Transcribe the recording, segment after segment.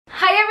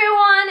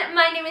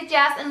my name is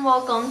Jazz and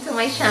welcome to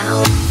my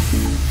channel.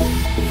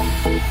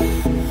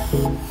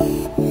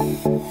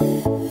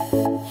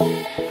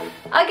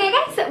 Okay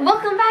guys,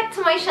 welcome back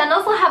to my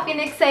channel. So happy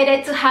and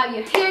excited to have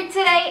you here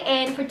today,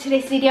 and for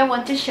today's video I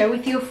want to share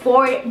with you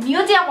 4 new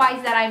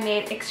DIYs that I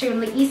made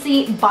extremely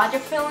easy,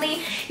 budget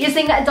friendly,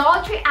 using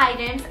Dollar Tree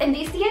items, and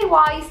these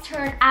DIYs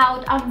turned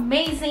out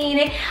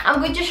amazing.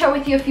 I'm going to share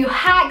with you a few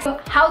hacks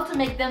of how to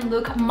make them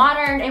look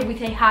modern and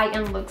with a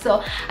high-end look.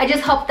 So I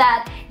just hope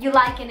that you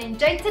like and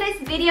enjoy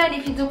today's video, and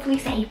if you do,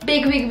 please a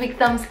big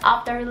thumbs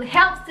up. That really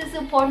helps to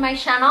support my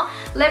channel.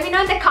 Let me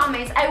know in the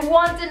comments. I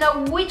want to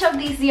know which of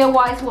these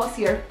DIYs was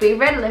your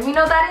favorite. Let me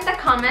know that in the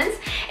comments,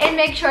 and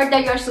make sure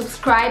that you're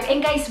subscribed.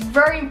 And guys,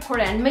 very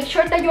important, make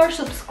sure that you're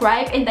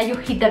subscribed and that you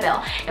hit the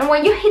bell. And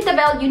when you hit the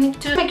bell, you need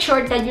to make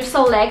sure that you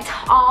select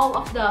all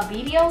of the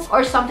videos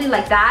or something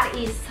like that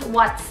is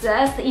what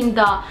says in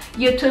the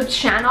YouTube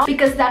channel,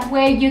 because that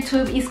way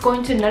YouTube is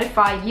going to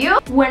notify you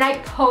when I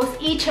post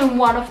each and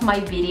one of my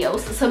videos.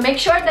 So make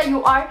sure that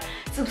you are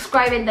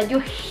subscribe and that you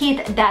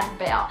hit that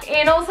bell.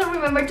 And also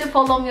remember to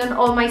follow me on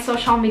all my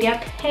social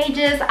media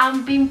pages.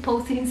 I've been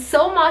posting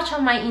so much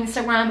on my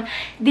Instagram,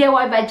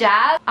 DIY by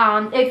Jazz,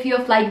 a few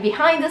of like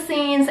behind the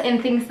scenes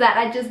and things that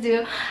I just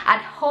do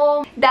at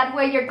home. That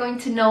way you're going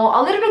to know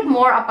a little bit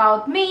more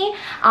about me.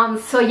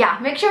 So yeah,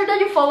 make sure that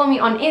you follow me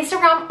on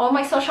Instagram, all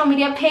my social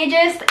media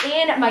pages,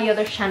 and my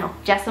other channel,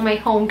 Jazomy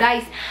Home.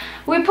 Guys,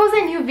 we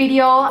posted a new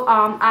video.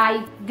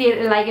 I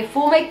did like a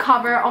full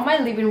makeover on my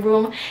living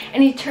room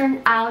and it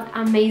turned out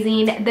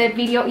amazing. The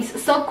video is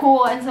so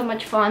cool and so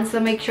much fun, so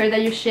make sure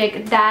that you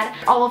check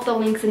that. All of the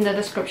links in the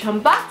description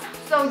box.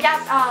 So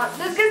yeah,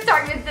 let's get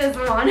started with this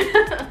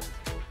one.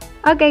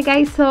 Okay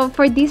guys, so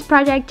for this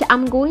project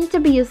I'm going to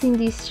be using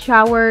these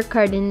shower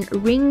curtain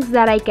rings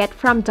that I get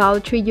from Dollar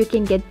Tree. You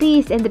can get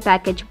these and the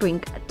package bring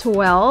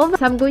 12.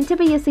 So I'm going to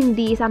be using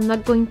these. I'm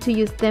not going to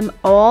use them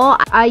all.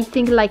 I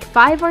think like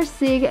 5 or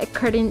 6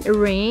 curtain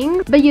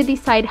rings, but you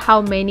decide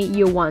how many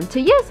you want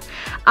to use.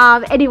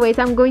 Anyways,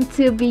 I'm going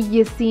to be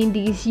using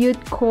this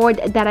jute cord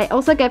that I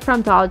also get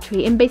from Dollar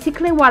Tree, and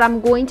basically what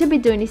I'm going to be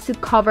doing is to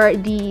cover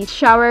the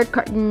shower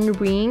curtain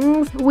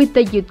rings with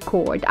the jute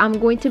cord. I'm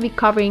going to be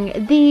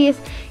covering these.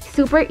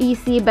 Super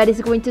easy, but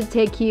it's going to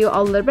take you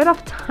a little bit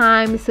of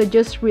time, so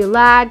just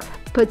relax,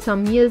 put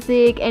some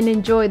music, and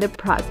enjoy the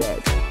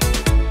process.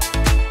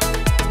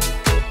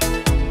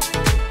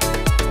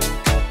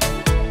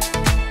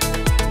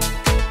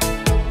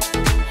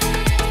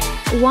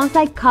 Once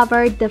I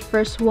covered the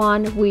first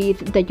one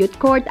with the jute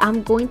cord,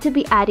 I'm going to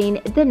be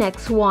adding the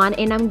next one,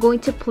 and I'm going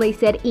to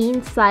place it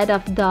inside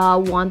of the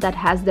one that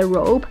has the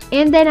rope,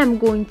 and then I'm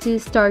going to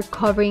start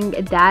covering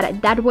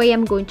that. That way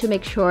I'm going to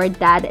make sure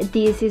that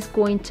this is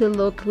going to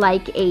look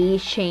like a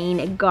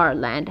chain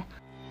garland.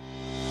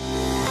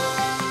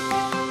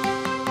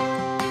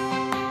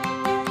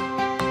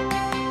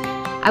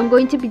 I'm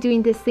going to be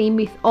doing the same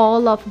with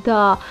all of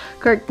the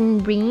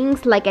curtain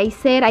rings. Like I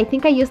said, I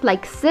think I used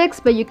like 6,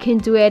 but you can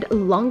do it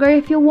longer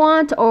if you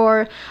want,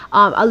 or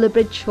a little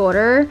bit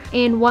shorter.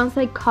 And once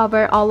I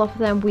cover all of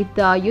them with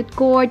the jute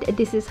cord,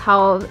 this is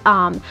how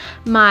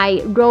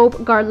my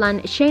rope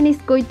garland chain is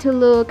going to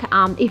look.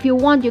 If you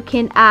want, you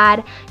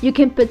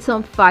can put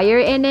some fire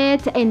in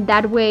it, and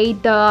that way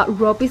the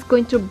rope is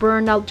going to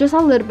burn out just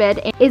a little bit,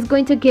 and it's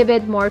going to give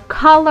it more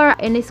color,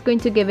 and it's going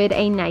to give it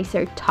a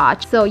nicer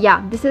touch. So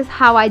yeah, this is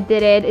how I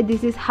did it.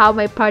 This is how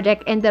my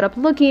project ended up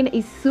looking.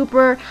 It's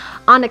super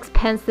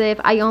inexpensive.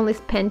 I only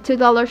spent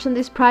 $2 on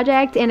this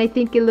project, and I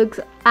think it looks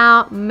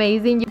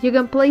amazing. You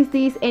can place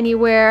these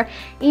anywhere,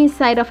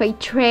 inside of a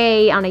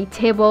tray, on a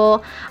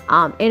table,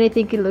 and I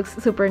think it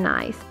looks super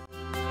nice.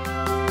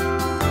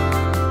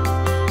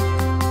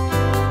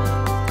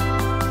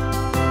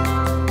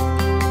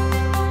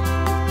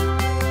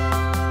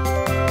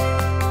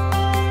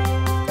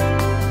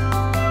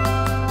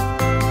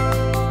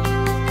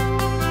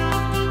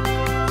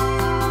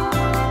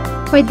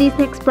 For this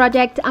next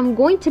project, I'm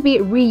going to be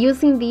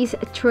reusing this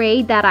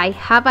tray that I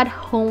have at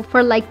home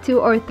for like 2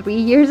 or 3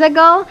 years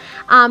ago.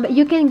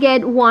 You can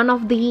get one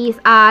of these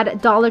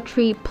at Dollar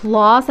Tree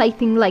Plus, I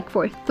think like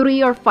for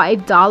 $3 or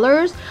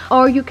 $5,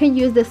 or you can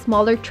use the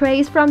smaller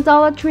trays from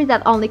Dollar Tree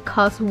that only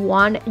cost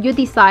 $1. You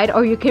decide,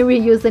 or you can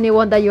reuse any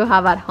one that you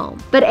have at home.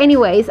 But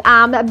anyways,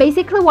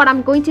 basically what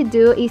I'm going to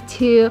do is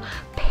to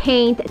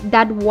paint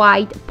that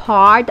white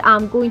part.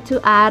 I'm going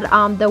to add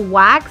the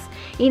wax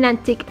in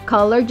antique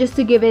color just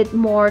to give it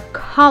more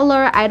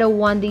color. I don't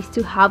want these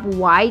to have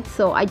white,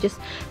 so I just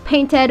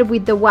painted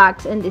with the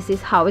wax, and this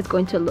is how it's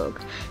going to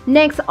look.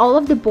 Next, all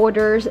of the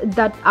borders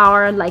that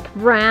are like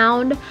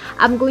round,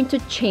 I'm going to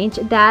change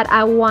that.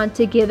 I want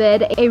to give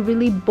it a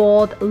really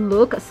bold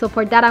look, so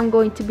for that I'm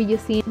going to be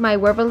using my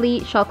Waverly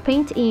chalk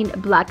paint in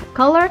black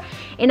color,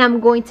 and I'm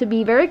going to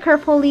be very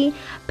carefully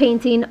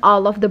painting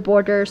all of the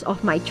borders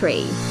of my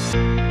tray.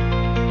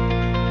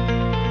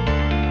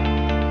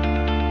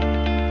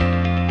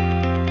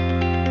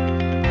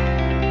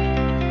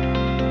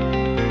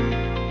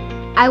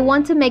 I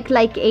want to make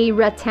like a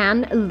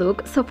rattan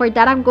look. So for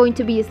that, I'm going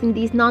to be using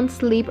this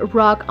non-slip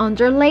rock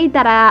underlay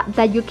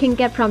that you can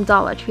get from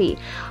Dollar Tree.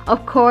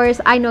 Of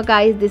course, I know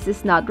guys, this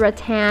is not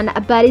rattan,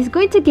 but it's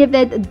going to give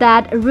it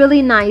that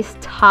really nice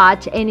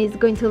touch, and it's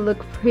going to look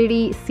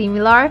pretty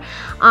similar,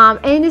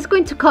 and it's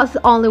going to cost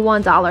only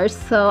 $1.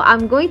 So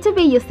I'm going to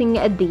be using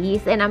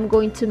these, and I'm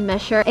going to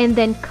measure and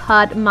then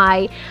cut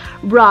my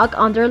rock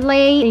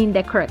underlay in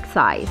the correct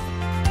size.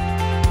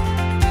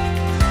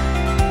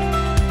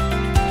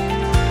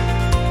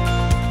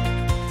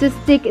 To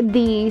stick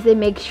these and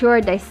make sure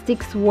that it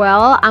sticks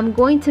well, I'm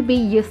going to be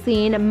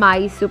using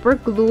my super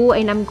glue,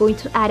 and I'm going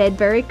to add it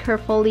very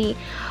carefully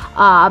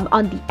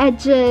on the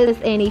edges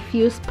and a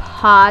few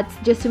spots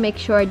just to make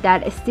sure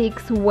that it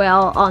sticks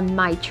well on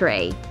my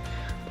tray.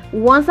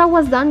 Once I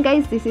was done,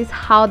 guys, this is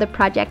how the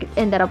project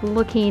ended up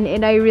looking,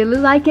 and I really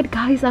like it,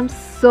 guys. I'm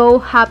so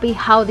happy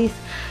how this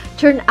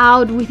turned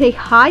out with a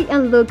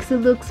high-end look. It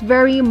looks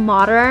very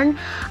modern,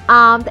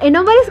 and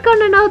nobody's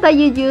gonna know that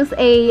you use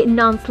a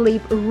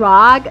non-slip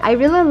rug. I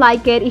really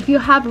like it. If you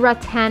have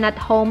rattan at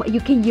home, you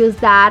can use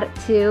that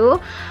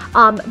too,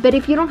 but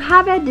if you don't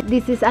have it,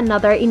 this is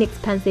another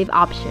inexpensive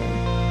option.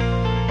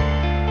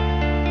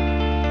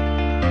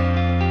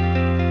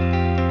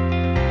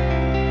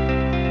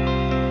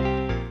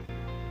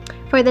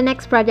 For the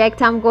next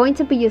project, I'm going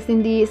to be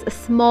using this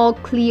small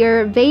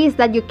clear vase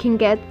that you can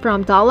get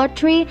from Dollar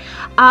Tree,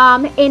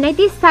 and I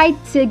decided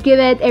to give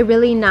it a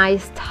really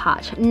nice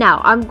touch.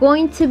 Now I'm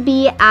going to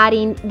be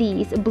adding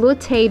this blue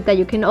tape that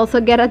you can also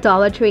get at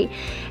Dollar Tree,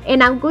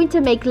 and I'm going to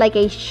make like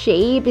a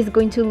shape. It's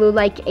going to look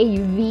like a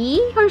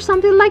V or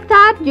something like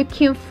that. You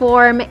can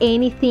form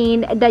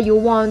anything that you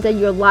want, that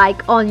you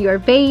like, on your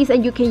vase,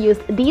 and you can use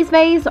this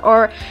vase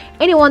or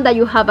anyone that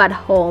you have at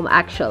home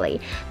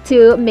actually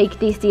to make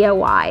this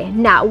DIY.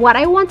 Now what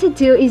I want to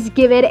do is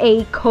give it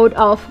a coat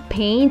of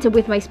paint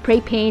with my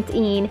spray paint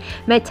in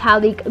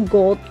metallic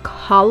gold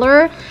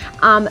color.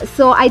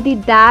 So I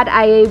did that.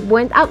 I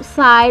went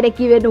outside, I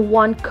give it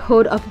one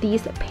coat of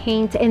this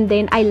paint, and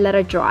then I let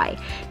it dry.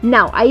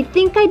 Now I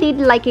think I did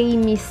like a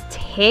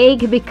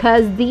mistake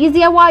because this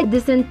DIY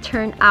doesn't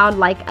turn out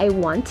like I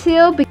want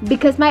to,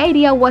 because my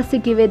idea was to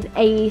give it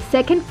a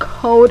second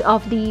coat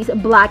of this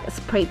black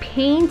spray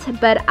paint,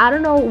 but I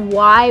don't know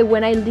why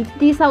when I leave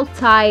this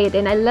outside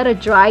and I let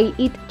it dry,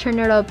 it turned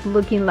up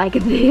looking like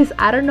this.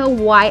 I don't know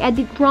why I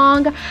did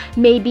wrong.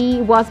 Maybe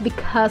it was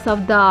because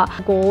of the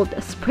gold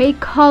spray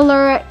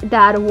color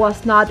that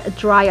was not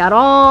dry at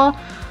all.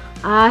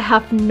 I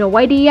have no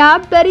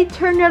idea, but it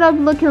turned out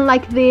looking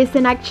like this,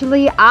 and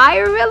actually I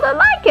really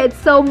like it.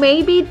 So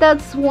maybe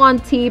that's one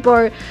tip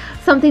or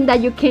something that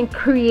you can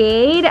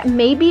create.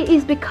 Maybe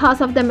it's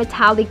because of the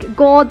metallic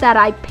gold that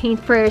I paint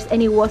first,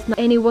 and it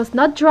was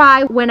not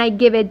dry when I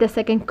give it the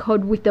second coat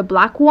with the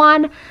black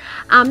one.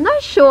 I'm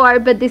not sure,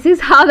 but this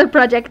is how the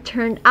project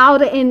turned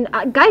out, and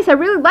guys, I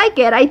really like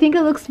it. I think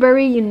it looks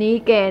very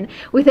unique and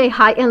with a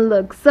high-end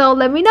look. So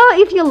let me know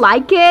if you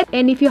like it,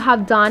 and if you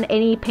have done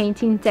any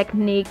painting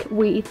technique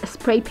with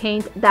spray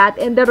paint that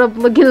ended up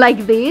looking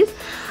like this.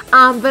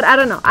 But I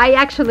don't know, I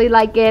actually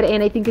like it,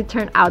 and I think it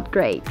turned out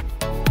great.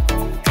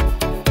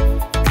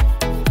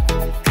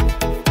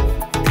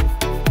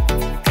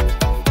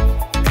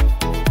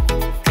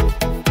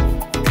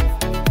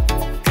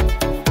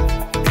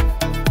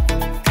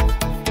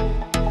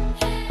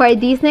 For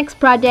this next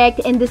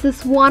project, and this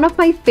is one of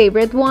my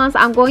favorite ones,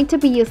 I'm going to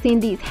be using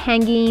this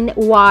hanging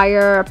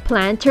wire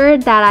planter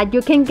that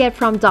you can get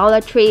from Dollar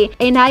Tree,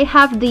 and I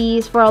have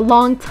these for a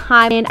long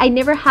time and I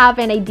never have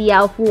an idea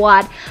of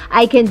what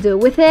I can do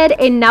with it,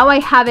 and now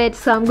I have it,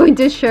 so I'm going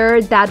to share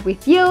that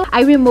with you.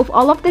 I remove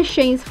all of the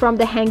chains from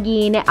the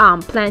hanging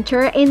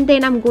planter, and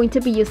then I'm going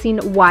to be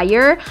using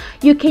wire.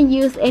 You can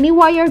use any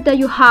wire that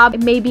you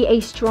have, maybe a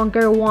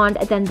stronger one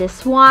than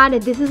this one.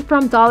 This is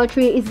from Dollar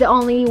Tree. It's the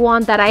only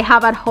one that I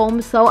have at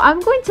home, so I'm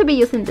going to be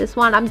using this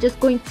one. I'm just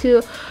going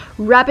to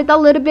wrap it a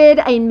little bit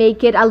and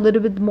make it a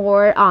little bit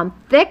more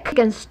thick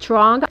and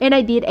strong, and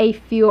I did a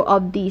few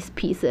of these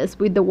pieces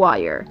with the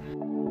wire.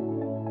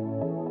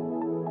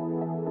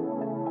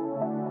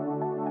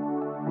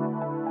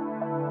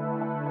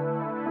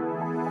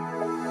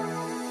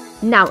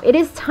 Now it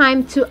is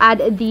time to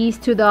add these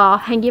to the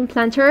hanging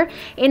planter,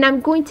 and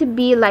I'm going to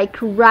be like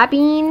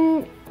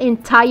wrapping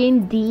and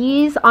tying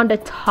these on the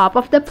top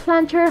of the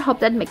planter. Hope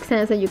that makes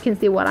sense and you can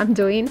see what I'm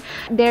doing.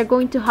 They're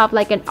going to have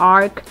like an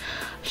arc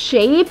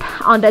shape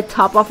on the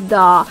top of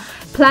the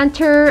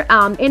planter,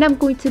 and I'm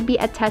going to be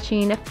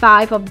attaching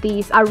 5 of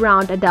these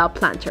around the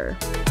planter.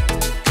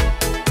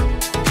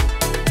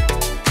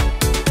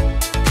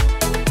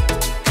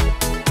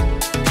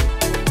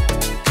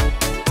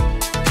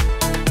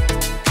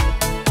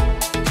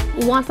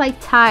 Once I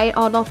tie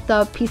all of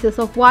the pieces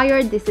of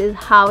wire, this is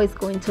how it's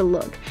going to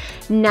look.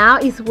 Now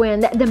is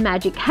when the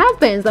magic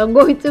happens. I'm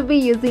going to be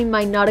using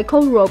my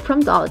nautical rope from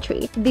Dollar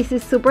Tree. This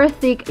is super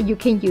thick. You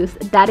can use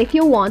that if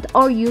you want,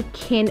 or you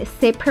can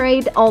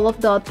separate all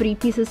of the 3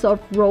 pieces of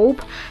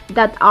rope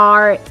that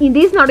are in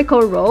this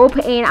nautical rope.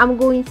 And I'm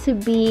going to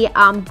be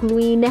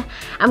gluing.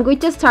 I'm going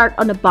to start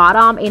on the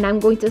bottom, and I'm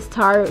going to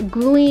start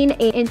gluing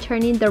and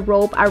turning the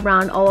rope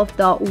around all of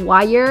the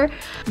wire,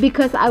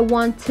 because I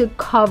want to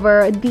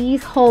cover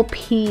this whole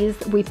piece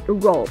with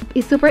rope.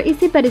 It's super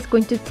easy, but it's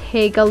going to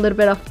take a little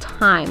bit of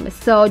time.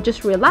 So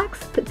just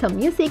relax, put some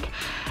music,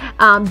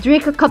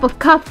 drink a cup of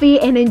coffee,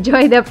 and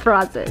enjoy the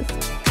process.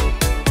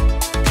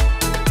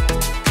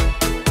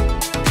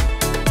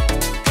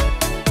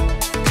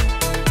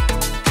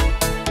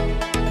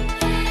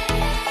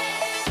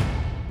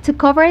 To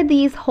cover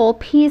this whole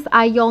piece,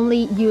 I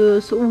only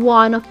use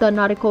one of the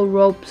nautical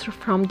ropes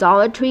from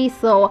Dollar Tree,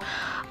 so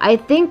I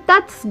think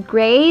that's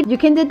great. You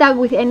can do that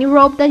with any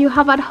rope that you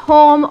have at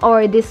home,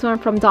 or this one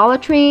from Dollar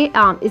Tree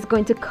is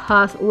going to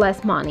cost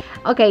less money.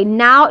 Okay,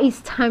 now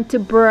it's time to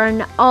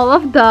burn all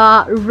of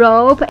the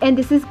rope, and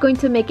this is going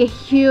to make a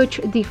huge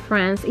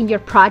difference in your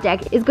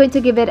project. It's going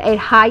to give it a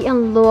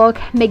high-end look,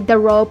 make the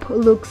rope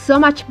look so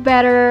much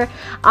better,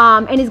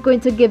 and it's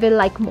going to give it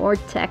like more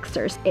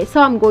textures.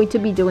 So I'm going to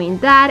be doing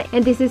that,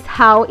 and this is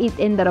how it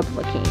ended up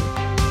looking.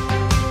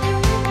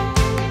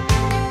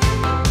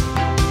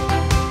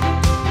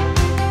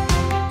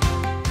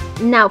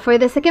 Now for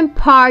the second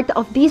part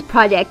of this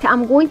project,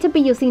 I'm going to be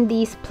using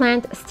this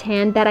plant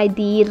stand that I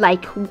did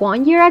like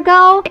 1 year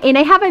ago, and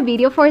I have a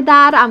video for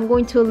that. I'm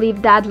going to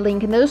leave that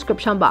link in the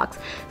description box.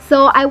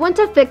 So I want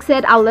to fix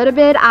it a little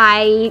bit.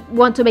 I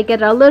want to make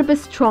it a little bit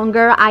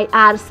stronger. I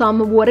add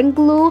some wooden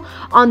glue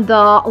on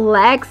the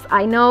legs.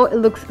 I know it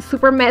looks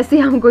super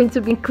messy. I'm going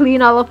to be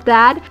clean all of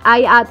that.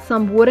 I add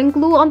some wooden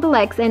glue on the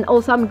legs, and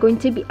also I'm going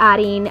to be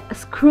adding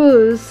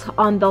screws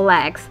on the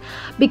legs,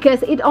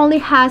 because it only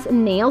has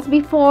nails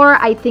before.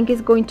 I think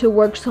it's going to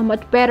work so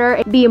much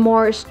better, be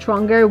more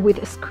stronger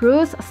with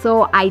screws,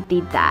 so I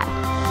did that.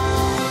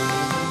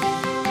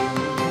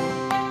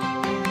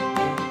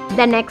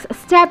 The next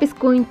step is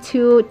going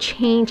to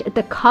change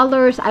the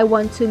colors. I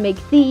want to make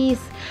these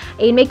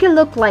and make it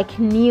look like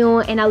new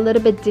and a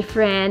little bit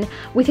different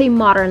with a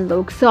modern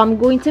look. So I'm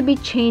going to be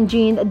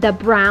changing the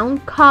brown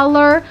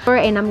color,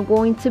 and I'm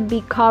going to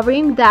be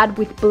covering that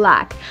with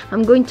black.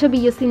 I'm going to be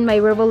using my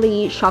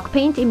Revoli chalk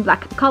paint in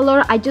black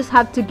color. I just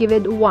have to give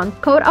it one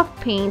coat of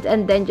paint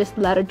and then just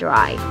let it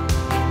dry.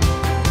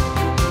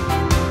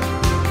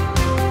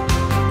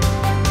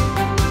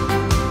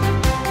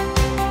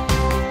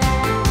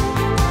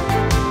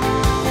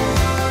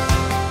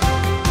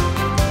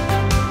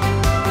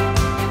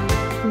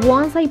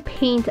 Once I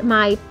paint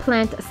my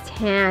plant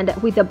stand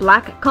with the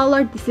black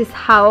color, this is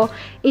how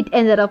it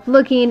ended up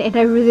looking, and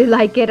I really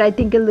like it. I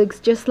think it looks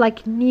just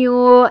like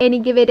new, and it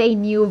gives it a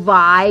new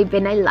vibe,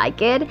 and I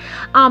like it.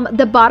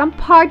 The bottom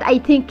part, I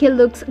think it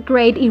looks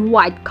great in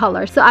white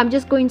color, so I'm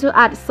just going to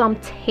add some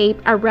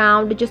tape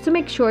around just to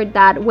make sure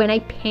that when I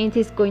paint,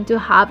 it's going to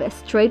have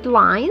straight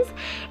lines.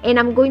 And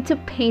I'm going to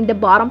paint the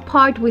bottom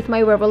part with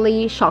my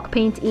Revoli chalk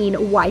paint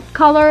in white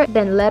color,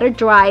 then let it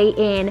dry,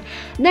 and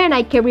then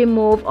I can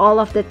remove all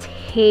of the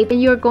tape, and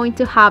you're going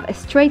to have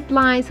straight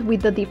lines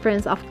with the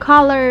difference of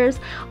colors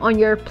on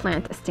your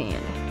plant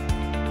stand.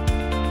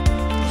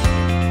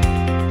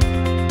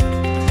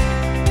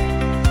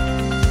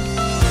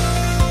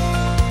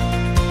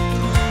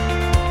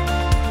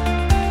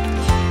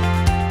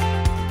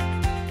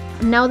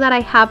 Now that I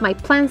have my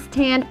plant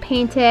stand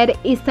painted,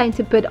 it's time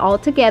to put all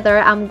together.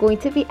 I'm going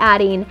to be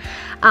adding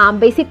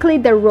basically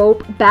the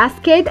rope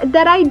basket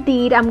that I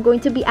did. I'm going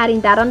to be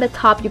adding that on the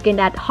top. You can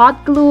add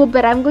hot glue,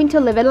 but I'm going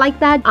to leave it like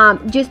that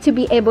just to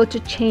be able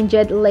to change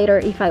it later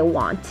if I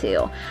want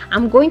to.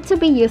 I'm going to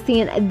be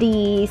using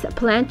this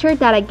planter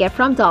that I get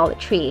from Dollar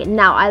Tree.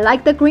 Now I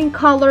like the green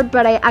color,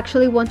 but I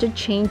actually want to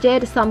change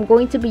it, so I'm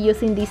going to be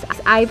using this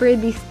Ivory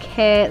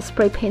Biscuit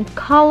spray paint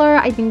color.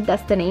 I think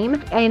that's the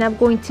name, and I'm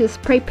going to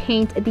spray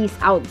paint these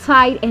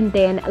outside and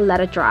then let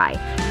it dry.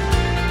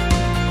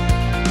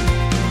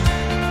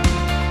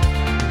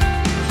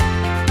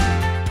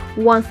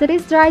 Once it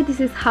is dry, this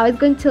is how it's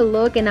going to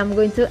look, and I'm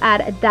going to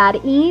add that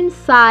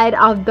inside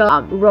of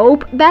the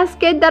rope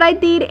basket that I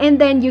did. And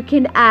then you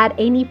can add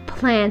any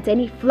plant,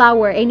 any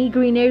flower, any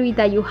greenery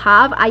that you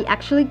have. I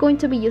actually going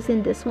to be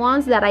using these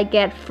ones that I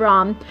get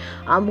from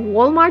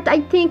Walmart,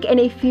 I think, and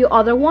a few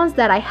other ones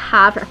that I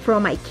have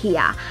from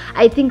IKEA.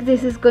 I think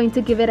this is going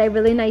to give it a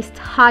really nice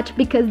touch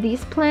because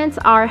these plants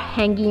are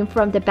hanging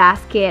from the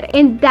basket,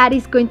 and that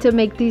is going to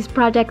make this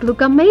project look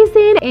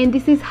amazing. And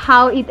this is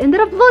how it ended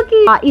up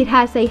looking. It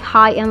has a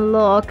high-end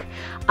look.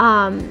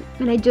 and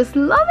I just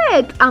love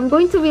it. I'm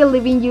going to be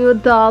leaving you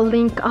the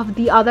link of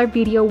the other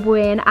video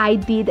when I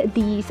did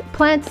these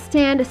plant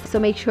stands, so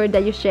make sure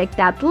that you check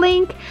that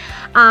link.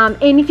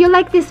 And if you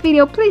like this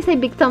video, please a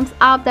big thumbs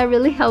up. That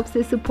really helps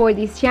to support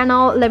this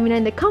channel. Let me know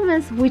in the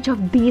comments which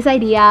of these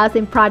ideas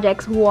and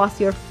projects was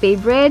your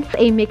favorite,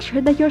 and make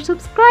sure that you're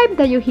subscribed,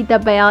 that you hit the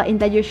bell, and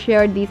that you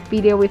share this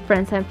video with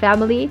friends and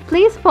family.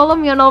 Please follow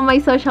me on all my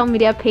social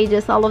media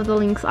pages. All of the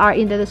links are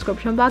in the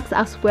description box,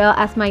 as well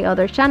as my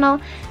other channel,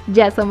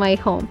 Jazomy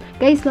Home.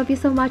 Guys, love you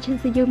so much, and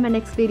see you in my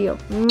next video.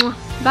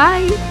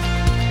 Bye.